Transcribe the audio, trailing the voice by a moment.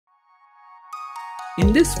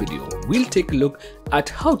In this video, we'll take a look at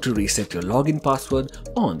how to reset your login password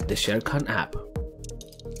on the Sharekhan app.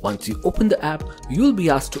 Once you open the app, you'll be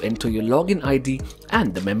asked to enter your login ID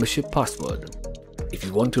and the membership password. If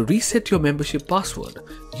you want to reset your membership password,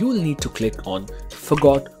 you will need to click on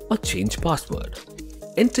Forgot or Change Password.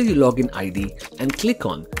 Enter your login ID and click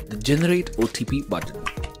on the Generate OTP button.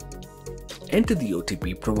 Enter the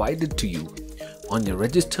OTP provided to you on your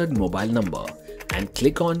registered mobile number and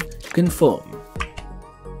click on Confirm.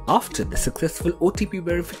 After the successful OTP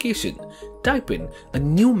verification, type in a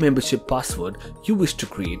new membership password you wish to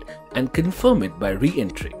create and confirm it by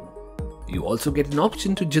re-entering. You also get an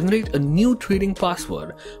option to generate a new trading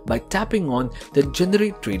password by tapping on the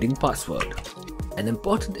Generate Trading Password. An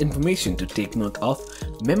important information to take note of: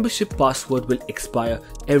 membership password will expire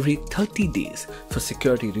every 30 days for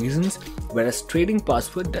security reasons, whereas trading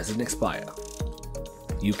password doesn't expire.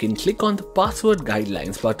 You can click on the Password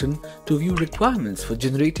Guidelines button to view requirements for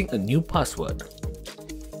generating a new password.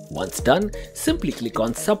 Once done, simply click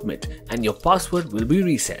on Submit and your password will be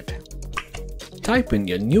reset. Type in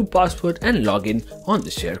your new password and log in on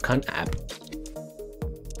the Sharekhan app.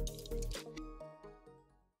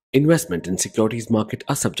 Investment in securities market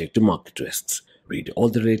are subject to market risks. Read all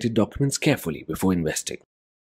the related documents carefully before investing.